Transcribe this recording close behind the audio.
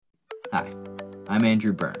Hi, I'm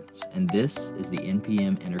Andrew Burns, and this is the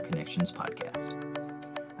NPM Interconnections Podcast.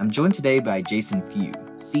 I'm joined today by Jason Few,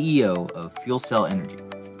 CEO of Fuel Cell Energy.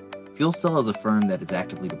 Fuel Cell is a firm that is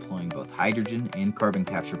actively deploying both hydrogen and carbon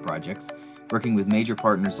capture projects, working with major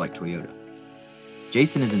partners like Toyota.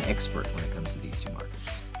 Jason is an expert when it comes to these two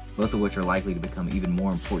markets, both of which are likely to become even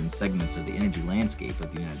more important segments of the energy landscape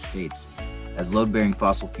of the United States as load-bearing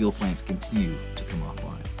fossil fuel plants continue to come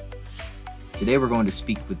offline. Today we're going to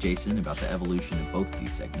speak with Jason about the evolution of both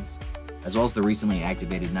these segments, as well as the recently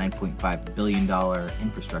activated $9.5 billion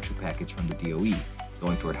infrastructure package from the DOE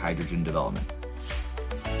going toward hydrogen development.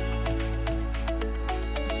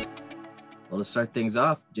 Well, to start things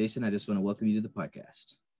off, Jason, I just want to welcome you to the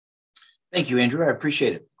podcast. Thank you, Andrew. I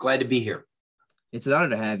appreciate it. Glad to be here. It's an honor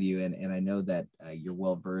to have you, and I know that you're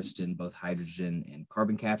well-versed in both hydrogen and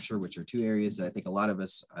carbon capture, which are two areas that I think a lot of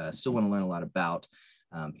us still want to learn a lot about.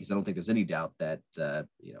 Because I don't think there's any doubt that they're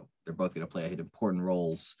both going to play important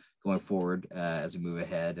roles going forward as we move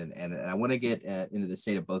ahead. And I want to get into the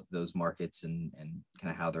state of both of those markets and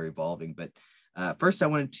kind of how they're evolving. But first, I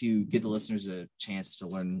wanted to give the listeners a chance to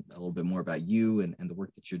learn a little bit more about you and the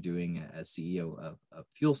work that you're doing as CEO of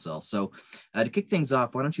Fuel Cell. So to kick things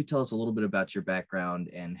off, why don't you tell us a little bit about your background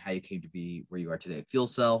and how you came to be where you are today at Fuel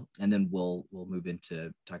Cell, and then we'll move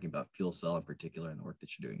into talking about Fuel Cell in particular and the work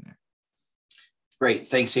that you're doing there. Great.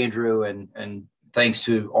 Thanks, Andrew. And thanks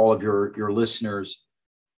to all of your listeners.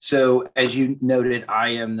 So as you noted, I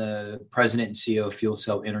am the president and CEO of Fuel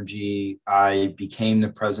Cell Energy. I became the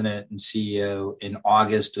president and CEO in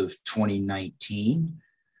August of 2019.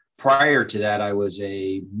 Prior to that, I was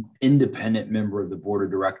an independent member of the board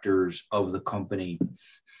of directors of the company.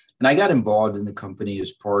 And I got involved in the company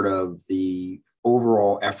as part of the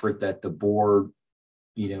overall effort that the board,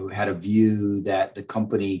 had a view that the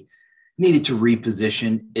company needed to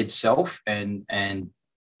reposition itself and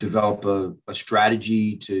develop a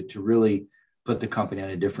strategy to really put the company on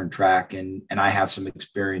a different track. And I have some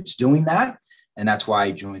experience doing that. And that's why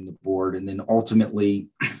I joined the board. And then ultimately,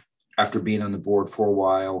 after being on the board for a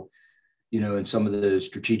while, and some of the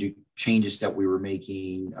strategic changes that we were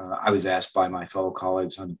making, I was asked by my fellow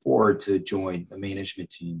colleagues on the board to join the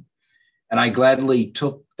management team. And I gladly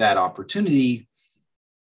took that opportunity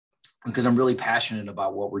because I'm really passionate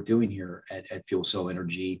about what we're doing here at Fuel Cell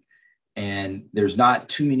Energy. And there's not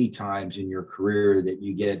too many times in your career that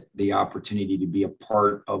you get the opportunity to be a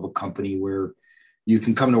part of a company where you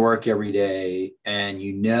can come to work every day and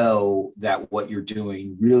you know that what you're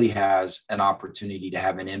doing really has an opportunity to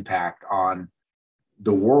have an impact on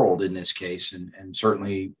the world in this case, and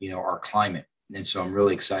certainly, our climate. And so I'm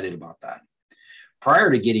really excited about that. Prior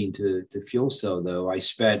to getting to Fuel Cell, though, I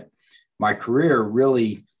spent my career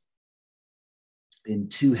really in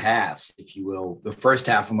two halves, if you will. The first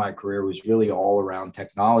half of my career was really all around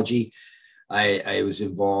technology. I was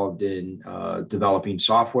involved in developing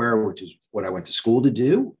software, which is what I went to school to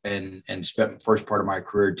do, and spent the first part of my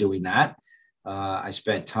career doing that. I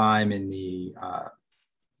spent time in the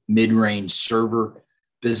mid-range server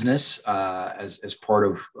business as part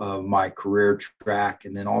of my career track,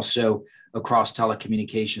 and then also across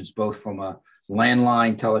telecommunications, both from a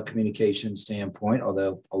landline telecommunications standpoint,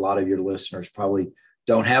 although a lot of your listeners probably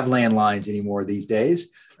don't have landlines anymore these days.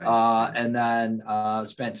 Right. And then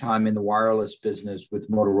spent time in the wireless business with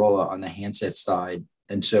Motorola on the handset side.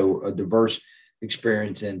 And so a diverse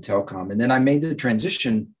experience in telecom. And then I made the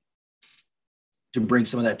transition to bring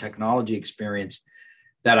some of that technology experience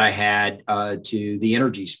that I had to the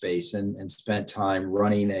energy space and spent time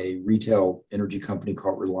running a retail energy company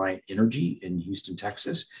called Reliant Energy in Houston,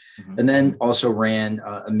 Texas. Mm-hmm. And then also ran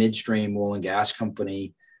a midstream oil and gas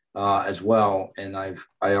company as well. And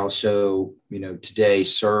I also, today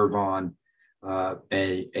serve on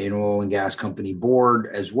an oil and gas company board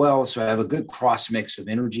as well. So I have a good cross mix of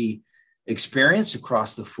energy experience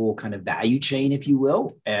across the full kind of value chain, if you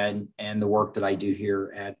will, and the work that I do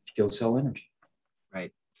here at Fuel Cell Energy.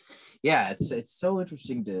 Right. Yeah, it's so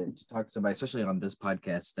interesting to talk to somebody, especially on this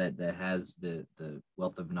podcast, that has the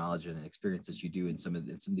wealth of knowledge and experience that you do in some of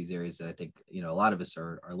these areas that I think a lot of us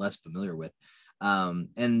are less familiar with.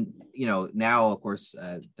 And now, of course,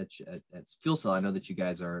 that's Fuel Cell. I know that you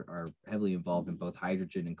guys are heavily involved in both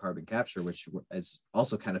hydrogen and carbon capture, which is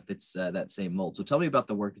also kind of fits that same mold. So tell me about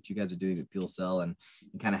the work that you guys are doing at Fuel Cell and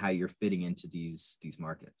kind of how you're fitting into these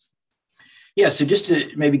markets. Yeah, so just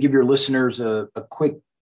to maybe give your listeners a quick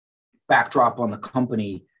backdrop on the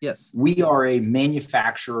company. Yes. We are a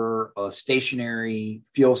manufacturer of stationary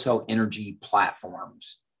fuel cell energy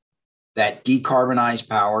platforms that decarbonize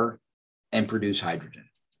power and produce hydrogen.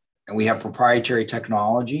 And we have proprietary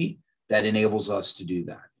technology that enables us to do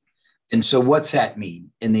that. And so what's that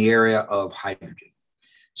mean in the area of hydrogen?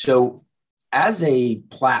 So as a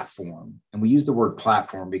platform, and we use the word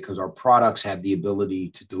platform because our products have the ability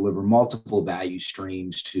to deliver multiple value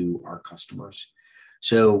streams to our customers.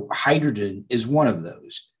 So hydrogen is one of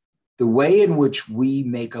those. The way in which we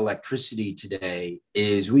make electricity today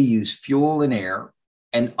is we use fuel and air.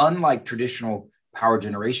 And unlike traditional power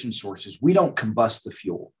generation sources, we don't combust the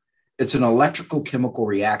fuel. It's an electrical chemical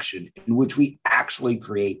reaction in which we actually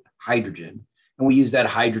create hydrogen, and we use that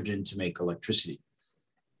hydrogen to make electricity.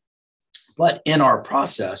 But in our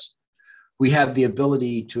process, we have the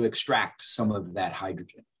ability to extract some of that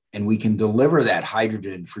hydrogen, and we can deliver that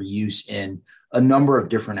hydrogen for use in a number of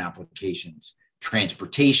different applications,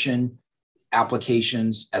 transportation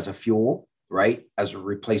applications as a fuel, right? As a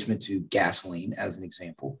replacement to gasoline, as an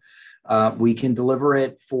example. We can deliver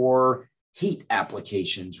it for heat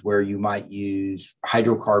applications where you might use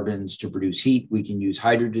hydrocarbons to produce heat. We can use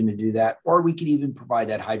hydrogen to do that, or we could even provide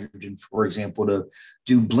that hydrogen, for example, to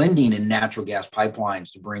do blending in natural gas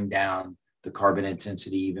pipelines to bring down the carbon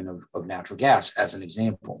intensity even of natural gas, as an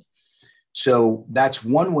example. So that's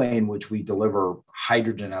one way in which we deliver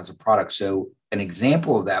hydrogen as a product. So an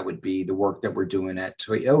example of that would be the work that we're doing at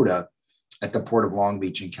Toyota at the Port of Long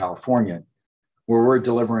Beach in California, where we're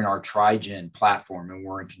delivering our Tri-gen platform, and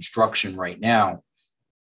we're in construction right now.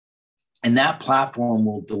 And that platform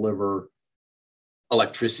will deliver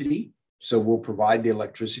electricity. So we'll provide the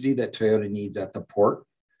electricity that Toyota needs at the port.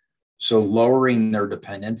 So lowering their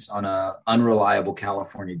dependence on an unreliable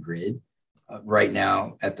California grid right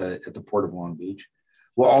now at the Port of Long Beach.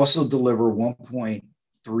 We'll also deliver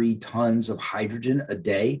 1.3 tons of hydrogen a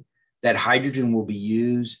day. That hydrogen will be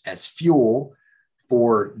used as fuel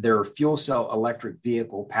for their fuel cell electric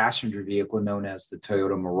vehicle, passenger vehicle known as the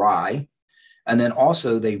Toyota Mirai. And then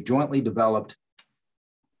also they've jointly developed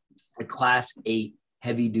a Class 8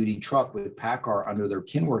 heavy duty truck with PACCAR under their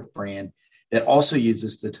Kenworth brand that also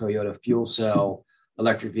uses the Toyota fuel cell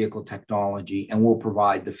electric vehicle technology, and we'll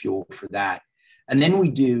provide the fuel for that. And then we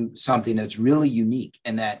do something that's really unique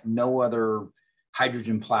and that no other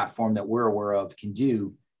hydrogen platform that we're aware of can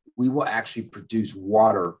do. We will actually produce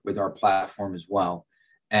water with our platform as well.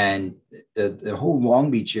 And the whole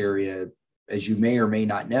Long Beach area, as you may or may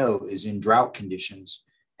not know, is in drought conditions.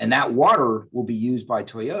 And that water will be used by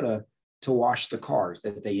Toyota to wash the cars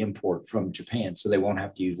that they import from Japan, so they won't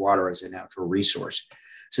have to use water as a natural resource.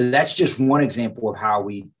 So that's just one example of how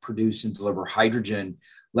we produce and deliver hydrogen,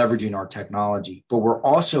 leveraging our technology. But we're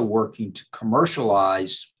also working to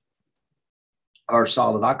commercialize our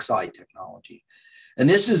solid oxide technology. And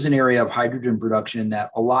this is an area of hydrogen production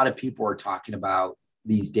that a lot of people are talking about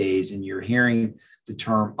these days, and you're hearing the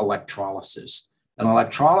term electrolysis. And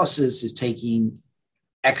electrolysis is taking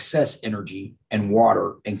excess energy and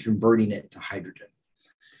water and converting it to hydrogen.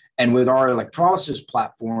 And with our electrolysis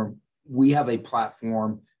platform, we have a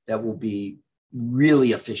platform that will be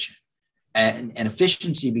really efficient. And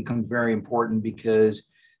efficiency becomes very important because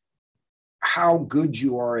how good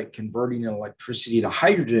you are at converting electricity to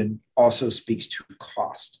hydrogen also speaks to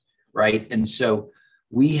cost, right? And so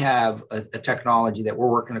we have a technology that we're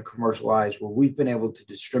working to commercialize where we've been able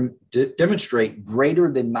to demonstrate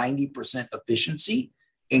greater than 90% efficiency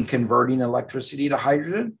in converting electricity to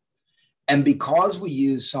hydrogen. And because we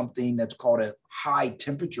use something that's called a high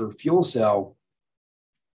temperature fuel cell,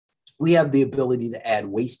 we have the ability to add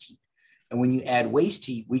waste heat. And when you add waste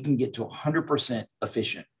heat, we can get to 100%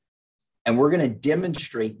 efficient. And we're going to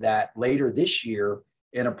demonstrate that later this year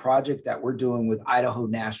in a project that we're doing with Idaho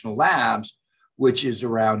National Labs, which is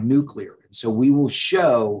around nuclear. And so we will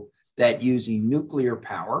show that using nuclear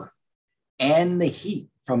power and the heat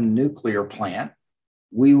from the nuclear plant,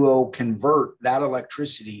 we will convert that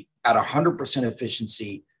electricity at 100%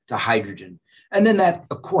 efficiency to hydrogen. And then that,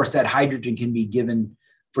 of course, that hydrogen can be given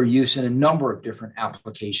for use in a number of different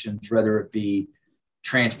applications, whether it be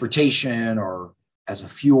transportation or as a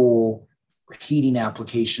fuel, or heating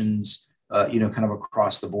applications, kind of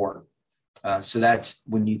across the board. So that's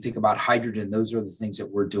when you think about hydrogen, those are the things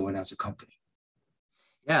that we're doing as a company.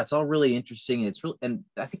 Yeah, it's all really interesting. It's really, and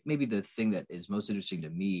I think maybe the thing that is most interesting to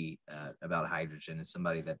me about hydrogen as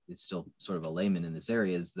somebody that is still sort of a layman in this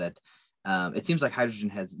area is that it seems like hydrogen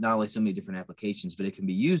has not only so many different applications, but it can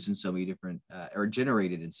be used in so many different or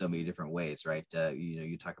generated in so many different ways, right?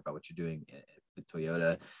 You talk about what you're doing with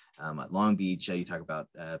Toyota at Long Beach. You talk about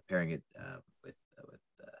pairing it with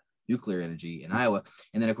nuclear energy in Iowa.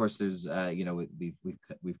 And then of course there's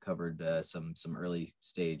we've covered some early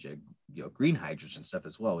stage green hydrogen stuff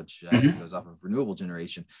as well, which goes off of renewable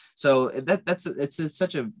generation. So it's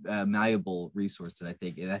such a malleable resource, and I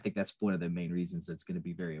think that's one of the main reasons that's going to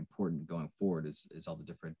be very important going forward is all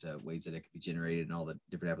the different ways that it can be generated and all the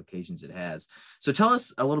different applications it has. So tell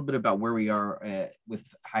us a little bit about where we are with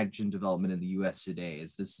hydrogen development in the U.S. today.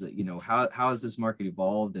 Is this how has this market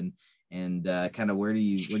evolved, and kind of where do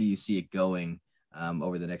you see it going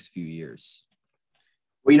over the next few years?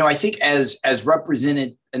 Well, I think as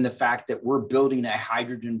represented in the fact that we're building a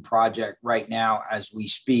hydrogen project right now as we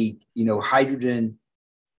speak, hydrogen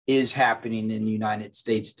is happening in the United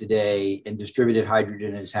States today, and distributed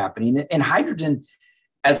hydrogen is happening. And hydrogen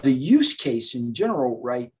as a use case in general,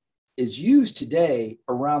 right, is used today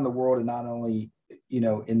around the world, and not only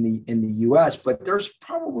in the US, but there's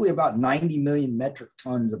probably about 90 million metric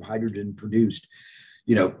tons of hydrogen produced,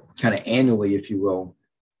 kind of annually, if you will.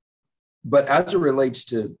 But as it relates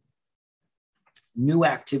to new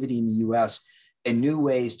activity in the US and new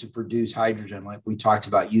ways to produce hydrogen, like we talked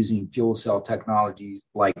about, using fuel cell technologies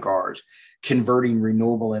like ours, converting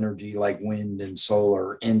renewable energy like wind and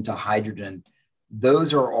solar into hydrogen,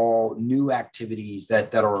 those are all new activities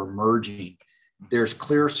that are emerging. There's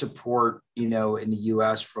clear support, in the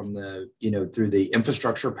U.S. from through the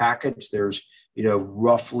infrastructure package. There's,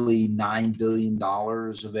 roughly $9 billion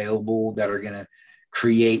available that are going to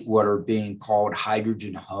create what are being called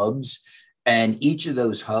hydrogen hubs. And each of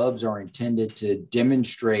those hubs are intended to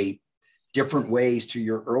demonstrate different ways, to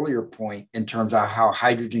your earlier point, in terms of how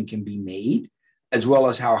hydrogen can be made, as well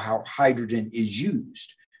as how hydrogen is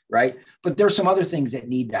used, right? But there's some other things that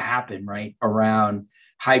need to happen, right, around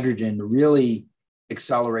hydrogen to really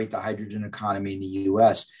accelerate the hydrogen economy in the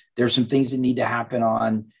US. There's some things that need to happen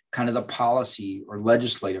on kind of the policy or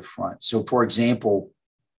legislative front. So, for example,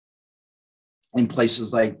 in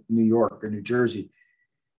places like New York or New Jersey,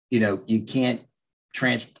 you can't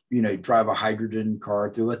drive a hydrogen car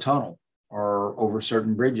through a tunnel or over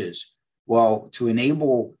certain bridges. Well, to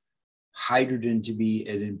enable hydrogen to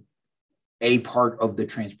be a part of the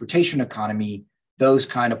transportation economy, those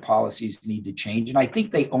kind of policies need to change. And I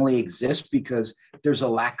think they only exist because there's a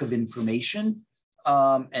lack of information.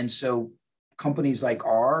 And so companies like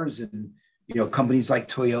ours and, companies like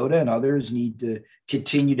Toyota and others need to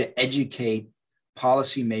continue to educate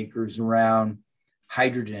policymakers around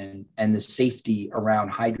hydrogen and the safety around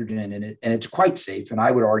hydrogen. And it's quite safe. And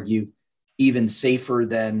I would argue even safer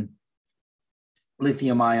than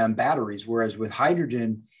lithium ion batteries. Whereas with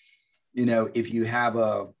hydrogen, if you have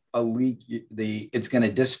a leak, it's going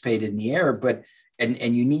to dissipate in the air, but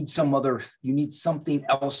you need something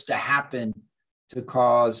else to happen to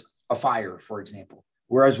cause a fire, for example.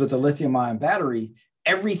 Whereas with a lithium ion battery,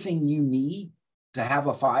 everything you need to have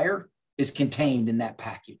a fire is contained in that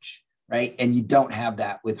package, right? And you don't have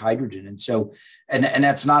that with hydrogen. And so, and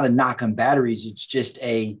that's not a knock on batteries. It's just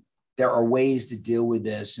there are ways to deal with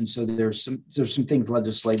this. And so there's some things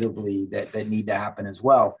legislatively that need to happen as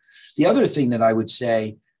well. The other thing that I would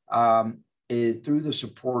say is through the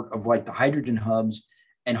support of like the hydrogen hubs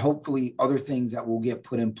and hopefully other things that will get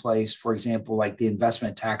put in place, for example, like the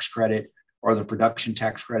investment tax credit or the production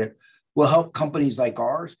tax credit, will help companies like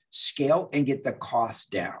ours scale and get the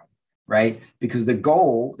cost down, right? Because the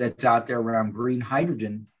goal that's out there around green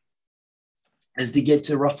hydrogen is to get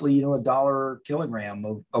to roughly, $1 a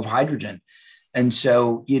kilogram of hydrogen. And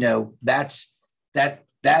so,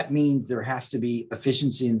 that means there has to be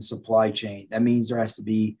efficiency in the supply chain. That means there has to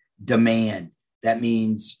be demand. That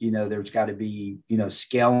means, there's got to be,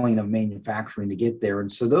 scaling of manufacturing to get there.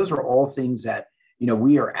 And so those are all things that,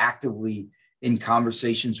 we are actively in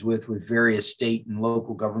conversations with various state and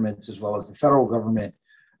local governments, as well as the federal government,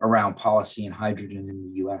 around policy and hydrogen in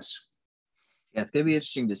the U.S. Yeah, it's going to be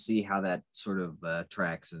interesting to see how that sort of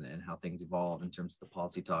tracks and how things evolve in terms of the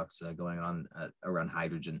policy talks going on around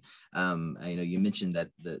hydrogen. You mentioned that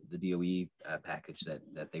the DOE package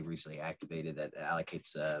that they recently activated that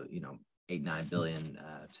allocates, $8-9 billion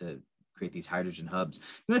to create these hydrogen hubs.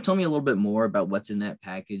 You want to tell me a little bit more about what's in that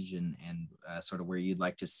package and sort of where you'd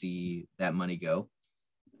like to see that money go?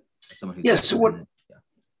 As someone who's so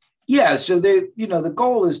the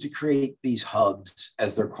goal is to create these hubs,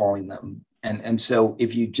 as they're calling them. And so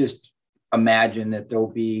if you just imagine that there'll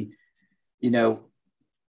be, a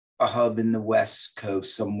hub in the West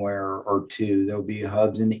Coast somewhere or two, there'll be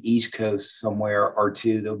hubs in the East Coast somewhere or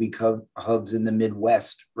two, there'll be hubs in the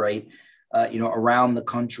Midwest, right? Around the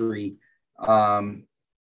country,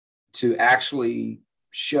 to actually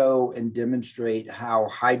show and demonstrate how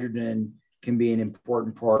hydrogen can be an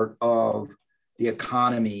important part of, the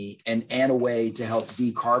economy and a way to help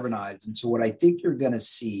decarbonize. And so what I think you're going to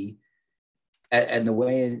see, and the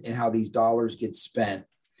way in how these dollars get spent,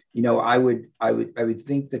 I would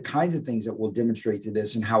think the kinds of things that we'll demonstrate through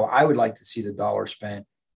this and how I would like to see the dollar spent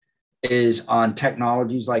is on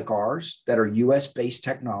technologies like ours that are US based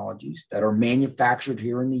technologies that are manufactured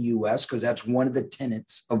here in the US, because that's one of the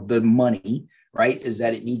tenets of the money, right? Is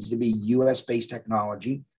that it needs to be US based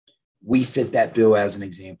technology. We fit that bill as an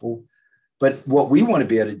example. But what we want to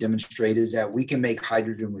be able to demonstrate is that we can make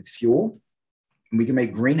hydrogen with fuel, and we can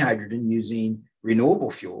make green hydrogen using renewable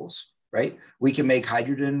fuels, right? We can make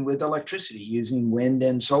hydrogen with electricity using wind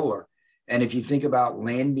and solar. And if you think about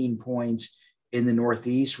landing points in the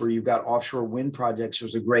Northeast where you've got offshore wind projects,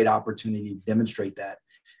 there's a great opportunity to demonstrate that.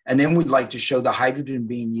 And then we'd like to show the hydrogen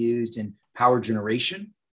being used in power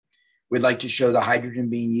generation. We'd like to show the hydrogen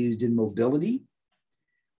being used in mobility.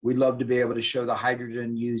 We'd love to be able to show the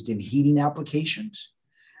hydrogen used in heating applications.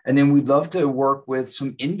 And then we'd love to work with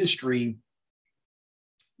some industry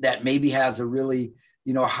that maybe has a really,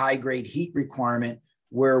 high grade heat requirement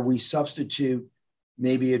where we substitute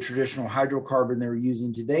maybe a traditional hydrocarbon they're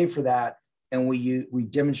using today for that. And we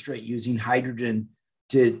demonstrate using hydrogen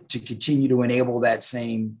to continue to enable that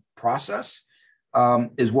same process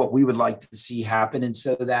is what we would like to see happen. And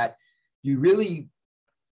so that you really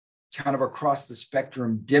kind of across the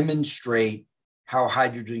spectrum demonstrate how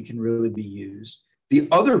hydrogen can really be used. The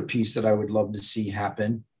other piece that I would love to see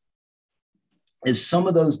happen is some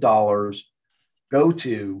of those dollars go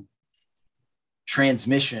to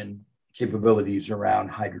transmission capabilities around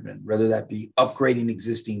hydrogen, whether that be upgrading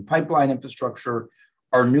existing pipeline infrastructure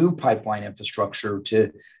or new pipeline infrastructure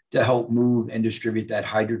to help move and distribute that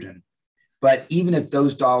hydrogen. But even if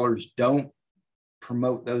those dollars don't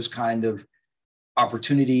promote those kind of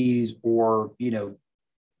opportunities, or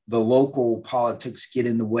the local politics get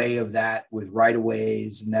in the way of that with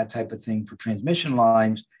right-of-ways and that type of thing for transmission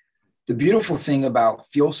lines, the beautiful thing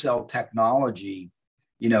about fuel cell technology,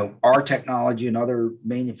 our technology and other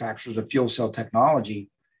manufacturers of fuel cell technology,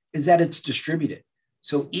 is that it's distributed.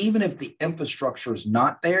 So even if the infrastructure is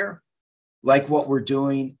not there, like what we're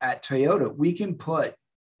doing at Toyota, we can put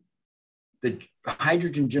the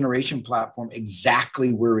hydrogen generation platform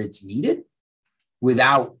exactly where it's needed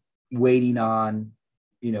without waiting on,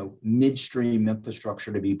 midstream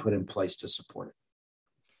infrastructure to be put in place to support it.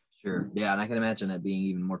 Sure. Yeah. And I can imagine that being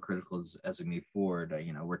even more critical as we move forward.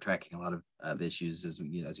 We're tracking a lot of issues as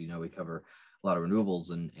we cover a lot of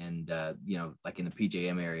renewables and like in the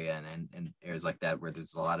PJM area and areas like that, where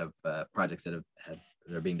there's a lot of projects that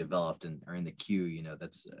are being developed and are in the queue,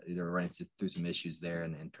 that's they're running through some issues there,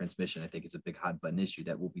 and transmission, I think, is a big hot button issue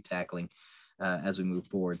that we'll be tackling as we move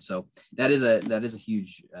forward. So that is a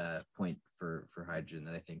huge point for hydrogen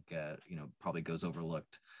that I think probably goes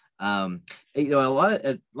overlooked. A lot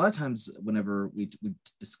of times whenever we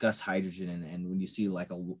discuss hydrogen and when you see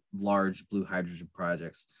like a large blue hydrogen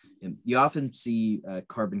projects, you often see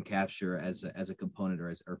carbon capture as a component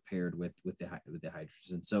or paired with the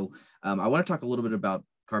hydrogen. So I want to talk a little bit about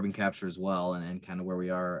carbon capture as well and kind of where we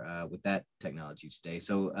are with that technology today.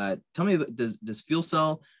 So tell me, does Fuel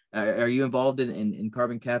Cell, are you involved in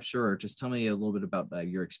carbon capture, or just tell me a little bit about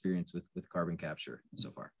your experience with carbon capture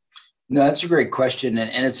so far? No, that's a great question.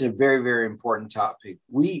 And it's a very, very important topic.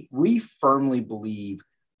 We firmly believe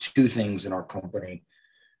two things in our company,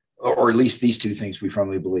 or at least these two things we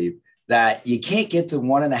firmly believe, that you can't get to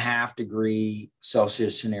 1.5 degree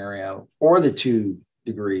Celsius scenario or the 2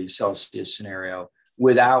 degree Celsius scenario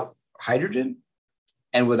without hydrogen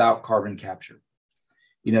and without carbon capture.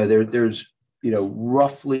 There's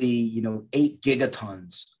roughly 8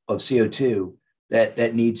 gigatons of CO2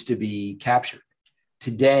 that needs to be captured.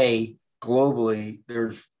 Today, globally,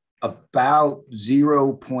 there's about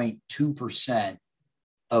 0.2%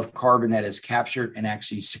 of carbon that is captured and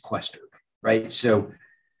actually sequestered, right? So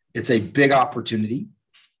it's a big opportunity.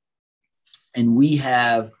 And we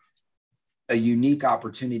have a unique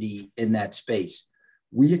opportunity in that space.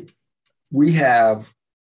 We have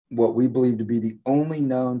what we believe to be the only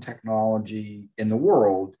known technology in the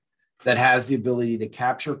world that has the ability to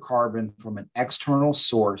capture carbon from an external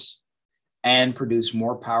source and produce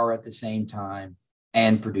more power at the same time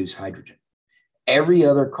and produce hydrogen. Every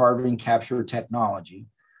other carbon capture technology,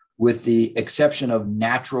 with the exception of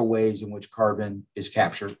natural ways in which carbon is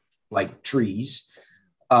captured, like trees,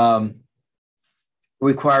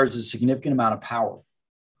 requires a significant amount of power.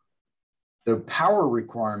 The power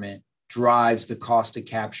requirement drives the cost to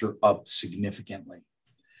capture up significantly.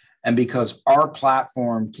 And because our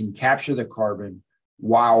platform can capture the carbon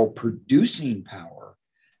while producing power,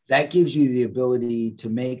 that gives you the ability to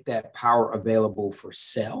make that power available for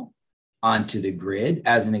sale onto the grid,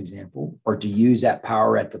 as an example, or to use that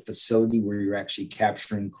power at the facility where you're actually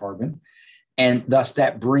capturing carbon. And thus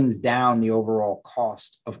that brings down the overall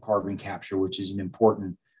cost of carbon capture, which is an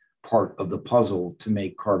important part of the puzzle to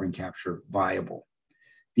make carbon capture viable.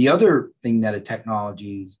 The other thing that a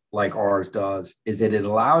technology like ours does is that it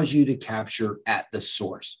allows you to capture at the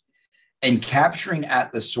source. And capturing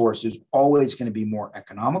at the source is always going to be more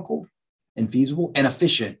economical and feasible and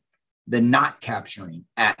efficient than not capturing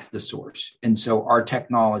at the source. And so our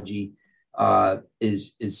technology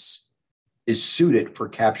is suited for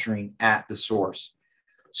capturing at the source.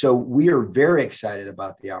 So we are very excited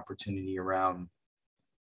about the opportunity around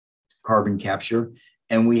carbon capture.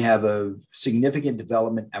 And we have a significant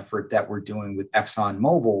development effort that we're doing with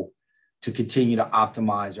ExxonMobil to continue to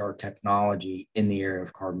optimize our technology in the area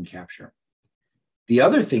of carbon capture. The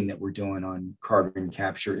other thing that we're doing on carbon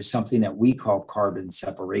capture is something that we call carbon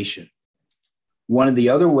separation. One of the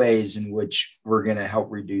other ways in which we're going to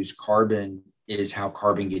help reduce carbon is how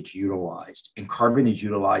carbon gets utilized. And carbon is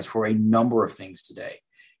utilized for a number of things today.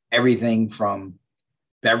 Everything from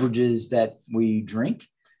beverages that we drink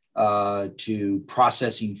to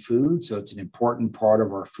processing food. So it's an important part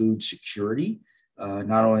of our food security,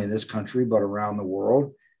 not only in this country, but around the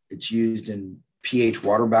world. It's used in pH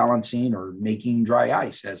water balancing or making dry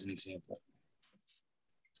ice, as an example.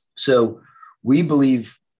 So we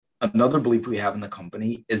believe, another belief we have in the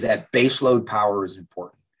company is that baseload power is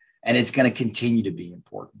important, and it's going to continue to be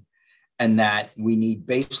important, and that we need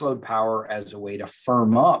baseload power as a way to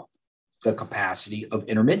firm up the capacity of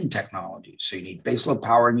intermittent technologies. So you need baseload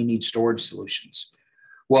power and you need storage solutions.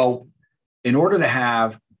 Well, in order to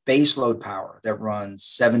have baseload power that runs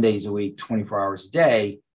 7 days a week, 24 hours a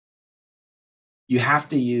day, you have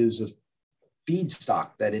to use a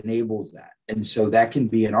feedstock that enables that. And so that can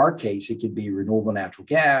be, in our case, it could be renewable natural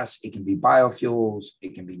gas, it can be biofuels,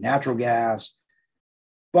 it can be natural gas.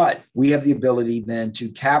 But we have the ability then to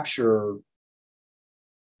capture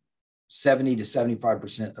 70 to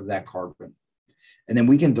 75% of that carbon. And then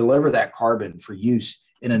we can deliver that carbon for use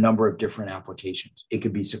in a number of different applications. It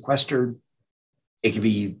could be sequestered. It could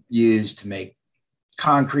be used to make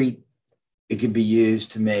concrete. It could be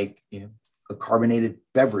used to make, a carbonated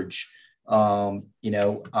beverage, as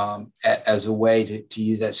a way to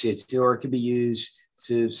use that CO2, or it could be used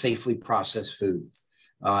to safely process food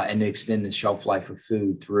and to extend the shelf life of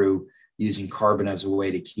food through using carbon as a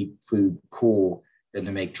way to keep food cool and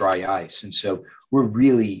to make dry ice. And so we're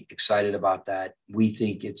really excited about that. We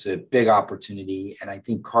think it's a big opportunity. And I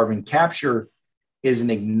think carbon capture is an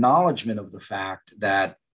acknowledgement of the fact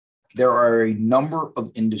that there are a number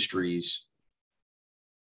of industries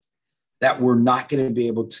that we're not going to be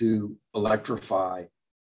able to electrify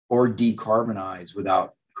or decarbonize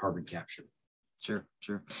without carbon capture.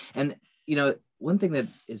 Sure. And, one thing that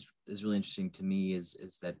is really interesting to me is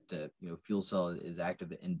that, fuel cell is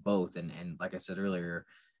active in both. And like I said earlier,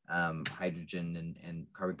 hydrogen and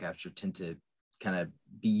carbon capture tend to kind of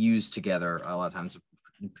be used together a lot of times,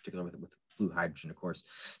 in particular with blue hydrogen, of course.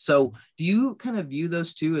 So do you kind of view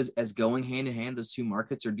those two as going hand in hand, those two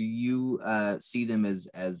markets, or do you see them as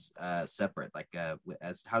separate? Like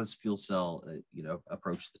as how does fuel cell,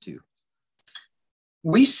 approach the two?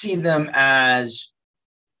 We see them as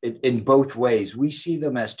in both ways. We see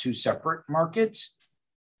them as two separate markets,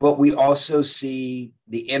 but we also see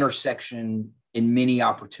the intersection in many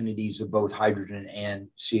opportunities of both hydrogen and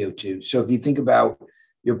CO2. So if you think about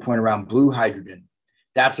your point around blue hydrogen,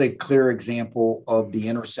 that's a clear example of the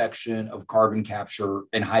intersection of carbon capture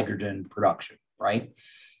and hydrogen production, right?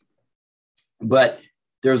 But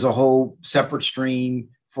there's a whole separate stream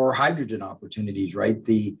for hydrogen opportunities, right?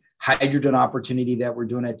 The hydrogen opportunity that we're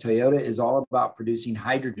doing at Toyota is all about producing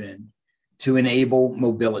hydrogen to enable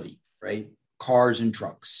mobility, right? Cars and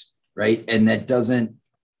trucks, right? And that doesn't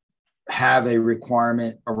have a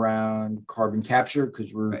requirement around carbon capture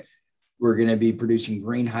because we're going to be producing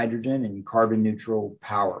green hydrogen and carbon neutral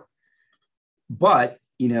power. But,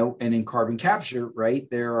 and in carbon capture, right,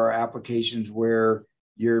 there are applications where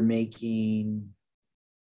you're making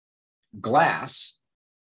glass,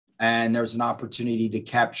 and there's an opportunity to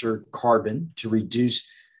capture carbon to reduce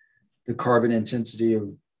the carbon intensity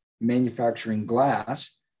of manufacturing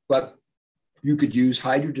glass. But you could use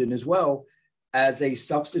hydrogen as well as a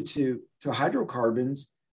substitute to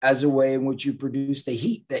hydrocarbons as a way in which you produce the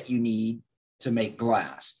heat that you need to make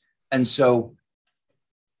glass. And so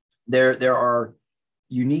there are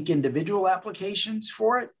unique individual applications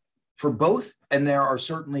for it, for both, and there are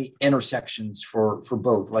certainly intersections for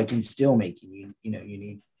both. Like in steel making,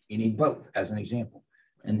 you need both, as an example.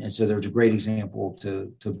 And so there's a great example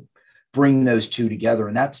to bring those two together.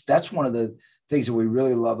 And that's one of the things that we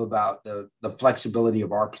really love about the flexibility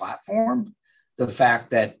of our platform. The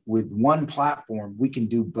fact that with one platform, we can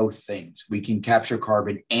do both things. We can capture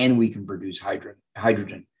carbon and we can produce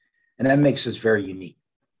hydrogen. And that makes us very unique.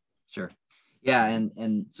 Sure. Yeah.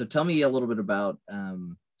 And so tell me a little bit about,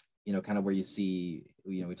 kind of where you see,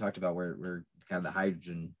 we talked about where kind of the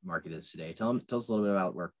hydrogen market is today. Tell us a little bit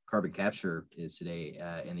about where carbon capture is today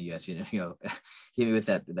in the U.S. Hit me with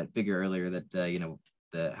that figure earlier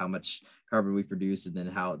that how much carbon we produce and then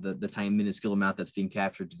how the tiny minuscule amount that's being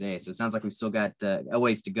captured today. So it sounds like we've still got a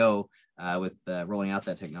ways to go with rolling out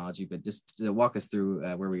that technology. But just to walk us through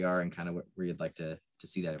where we are and kind of where you'd like to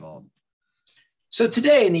see that evolve. So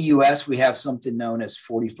today in the U.S. we have something known as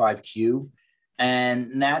 45Q,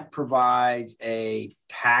 and that provides a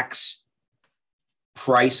tax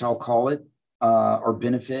price, I'll call it, or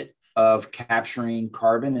benefit of capturing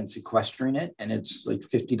carbon and sequestering it. And it's like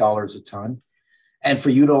 $50 a ton. And for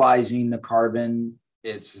utilizing the carbon,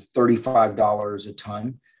 it's $35 a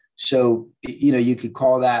ton. So, you could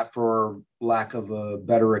call that, for lack of a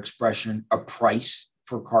better expression, a price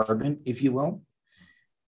for carbon, if you will.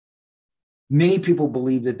 Many people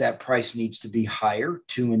believe that price needs to be higher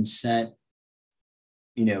to incent,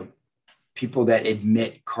 people that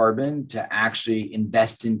emit carbon to actually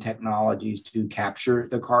invest in technologies to capture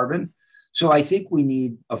the carbon. So I think we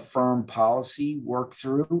need a firm policy work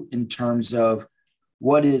through in terms of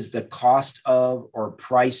what is the cost of or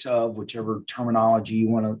price of, whichever terminology you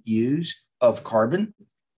want to use, of carbon.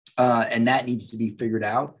 And that needs to be figured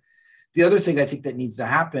out. The other thing I think that needs to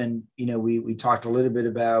happen, we talked a little bit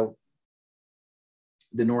about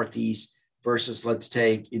the Northeast versus, let's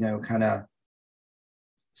take, kind of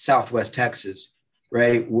Southwest Texas,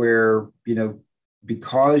 right? Where,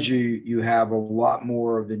 because you have a lot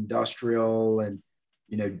more of industrial and,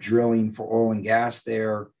 drilling for oil and gas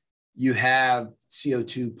there, you have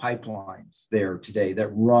CO2 pipelines there today that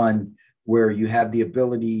run where you have the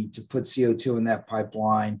ability to put CO2 in that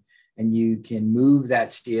pipeline, and you can move that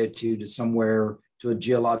CO2 to somewhere, to a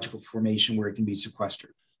geological formation where it can be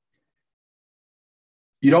sequestered.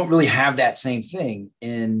 You don't really have that same thing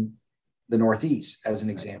in the Northeast, as an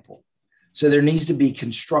example. So there needs to be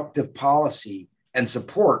constructive policy and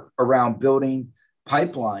support around building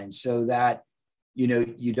pipelines so that,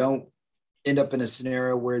 you don't end up in a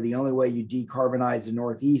scenario where the only way you decarbonize the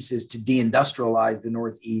Northeast is to deindustrialize the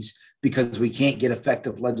Northeast because we can't get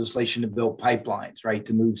effective legislation to build pipelines, right,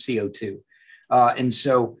 to move CO2. And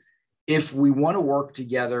so if we want to work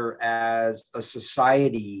together as a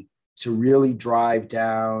society to really drive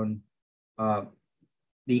down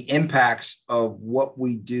the impacts of what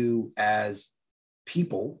we do as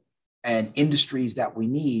people and industries that we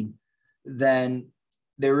need, then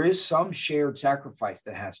there is some shared sacrifice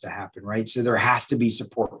that has to happen, right? So there has to be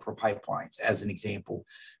support for pipelines, as an example,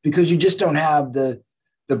 because you just don't have the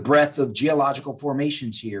breadth of geological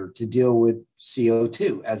formations here to deal with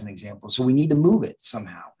CO2, as an example. So we need to move it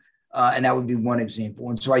somehow. And that would be one example.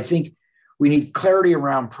 And so I think we need clarity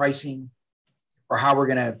around pricing, or how we're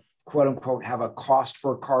going to, quote unquote, have a cost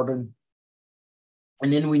for carbon.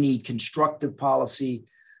 And then we need constructive policy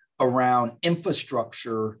around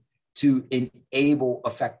infrastructure to enable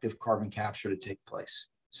effective carbon capture to take place,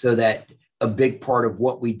 so that a big part of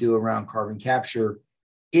what we do around carbon capture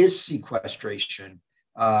is sequestration,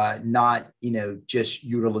 not, just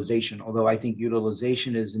utilization. Although I think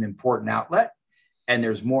utilization is an important outlet, and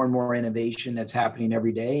there's more and more innovation that's happening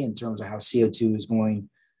every day in terms of how CO2 is going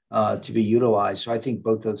to be utilized. So I think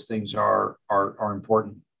both those things are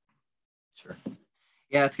important. Sure.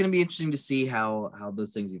 Yeah, it's going to be interesting to see how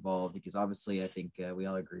those things evolve, because obviously I think we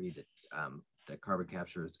all agree that that carbon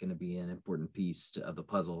capture is going to be an important piece of the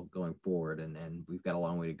puzzle going forward, and we've got a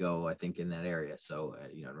long way to go, I think, in that area. So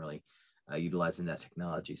really utilizing that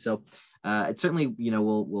technology. So it certainly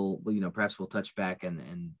we'll perhaps we'll touch back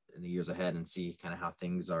in the years ahead and see kind of how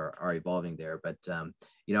things are evolving there. But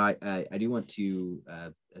I do want to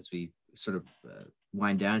as we sort of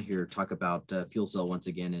wind down here, talk about FuelCell once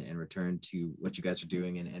again, and return to what you guys are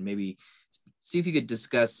doing, and maybe see if you could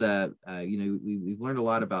discuss, we've learned a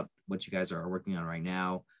lot about what you guys are working on right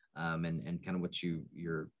now, and kind of what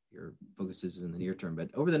your focus is in the near term. But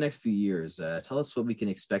over the next few years, tell us what we can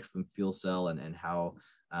expect from FuelCell, and how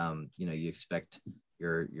you expect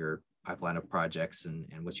your pipeline of projects and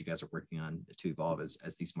what you guys are working on to evolve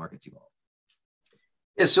as these markets evolve.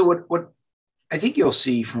 Yeah, so what I think you'll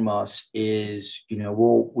see from us is,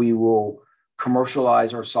 we will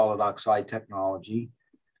commercialize our solid oxide technology,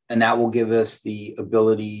 and that will give us the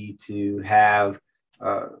ability to have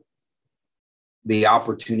the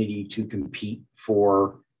opportunity to compete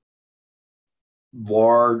for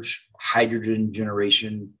large hydrogen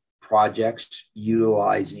generation projects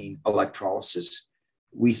utilizing electrolysis.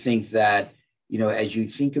 We think that, as you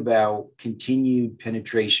think about continued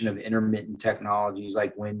penetration of intermittent technologies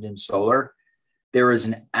like wind and solar, there is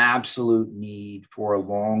an absolute need for a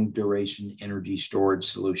long duration energy storage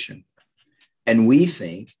solution. And we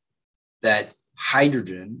think that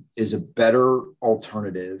hydrogen is a better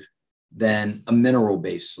alternative than a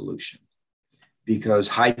mineral-based solution because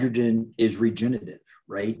hydrogen is regenerative,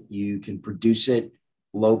 right? You can produce it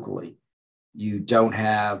locally. You don't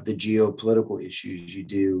have the geopolitical issues you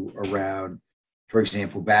do around, for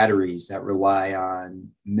example, batteries that rely on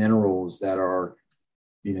minerals that are,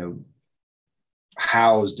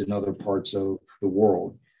 housed in other parts of the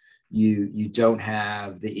world. You don't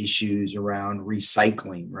have the issues around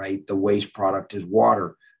recycling, right? The waste product is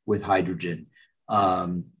water with hydrogen.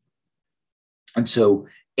 And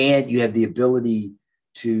you have the ability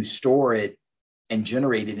to store it and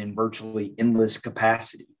generate it in virtually endless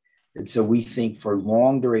capacity. And so we think for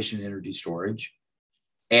long duration energy storage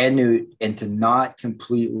and to not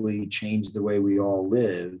completely change the way we all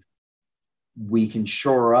live, we can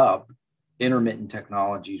shore up intermittent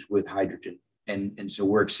technologies with hydrogen. And so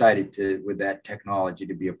we're excited with that technology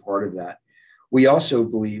to be a part of that. We also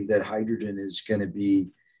believe that hydrogen is going to be,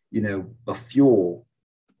 a fuel.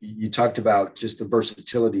 You talked about just the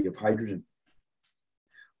versatility of hydrogen.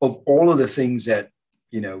 Of all of the things that,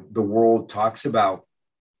 the world talks about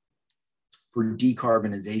for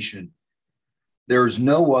decarbonization, there's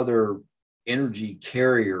no other energy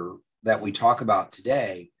carrier that we talk about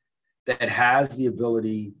today that has the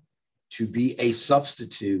ability to be a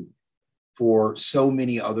substitute for so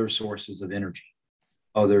many other sources of energy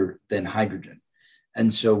other than hydrogen.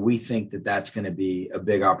 And so we think that that's going to be a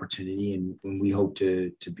big opportunity, and we hope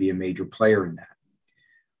to be a major player in that.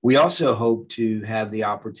 We also hope to have the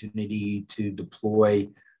opportunity to deploy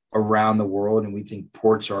around the world, and we think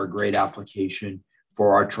ports are a great application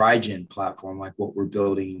for our Tri-gen platform, like what we're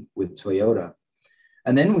building with Toyota.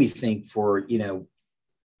 And then we think for,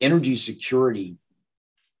 energy security,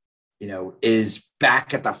 is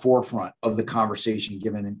back at the forefront of the conversation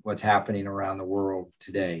given what's happening around the world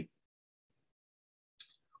today.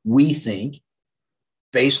 We think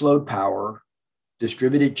baseload power,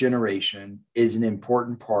 distributed generation is an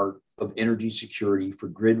important part of energy security for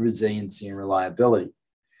grid resiliency and reliability.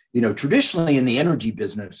 Traditionally in the energy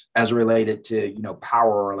business, as related to,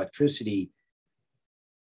 power or electricity,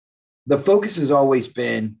 the focus has always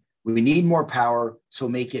been, we need more power, so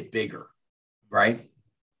make it bigger, right?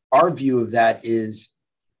 Our view of that is,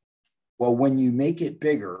 well, when you make it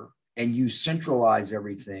bigger and you centralize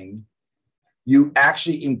everything, you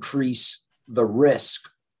actually increase the risk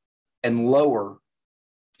and lower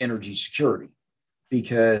energy security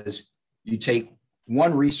because you take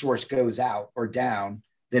one resource goes out or down,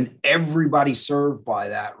 then everybody served by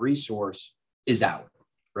that resource is out,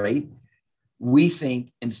 right? We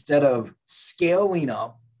think instead of scaling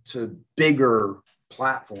up to bigger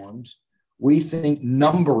platforms, we think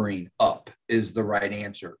numbering up is the right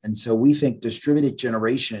answer. And so we think distributed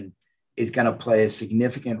generation is going to play a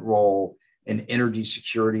significant role in energy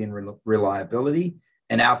security and reliability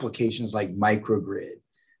and applications like microgrid.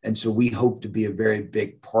 And so we hope to be a very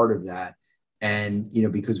big part of that. And,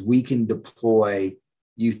 because we can deploy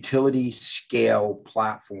utility scale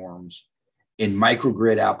platforms in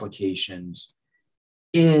microgrid applications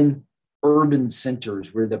in urban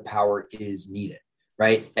centers where the power is needed.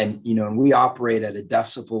 Right. And, and we operate at a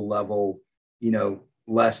decibel level,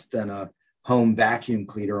 less than a home vacuum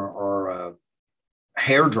cleaner or a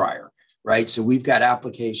hair dryer. Right. So we've got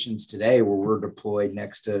applications today where we're deployed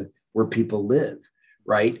next to where people live.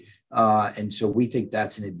 Right. And so we think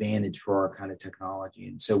that's an advantage for our kind of technology.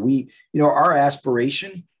 And so our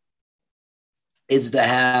aspiration is to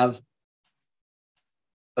have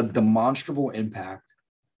a demonstrable impact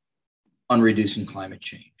on reducing climate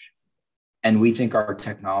change. And we think our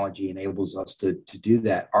technology enables us to do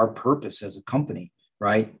that. Our purpose as a company,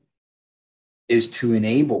 right, is to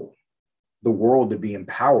enable the world to be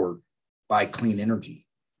empowered by clean energy.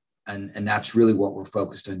 And that's really what we're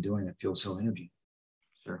focused on doing at FuelCell Energy.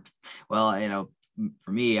 Sure. Well,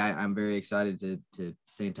 for me, I'm very excited to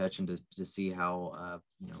stay in touch and to see how,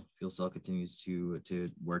 FuelCell continues to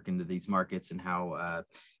work into these markets and how,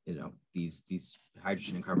 these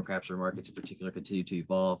hydrogen and carbon capture markets in particular continue to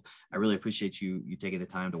evolve. I really appreciate you taking the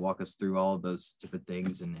time to walk us through all of those different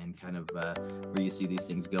things and kind of where you see these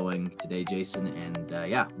things going today, Jason. And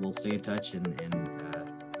we'll stay in touch and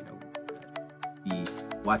be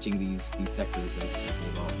watching these sectors as they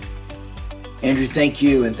evolve. Andrew, thank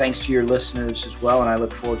you. And thanks to your listeners as well. And I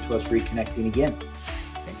look forward to us reconnecting again.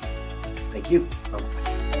 Thanks. Thank you. Bye-bye.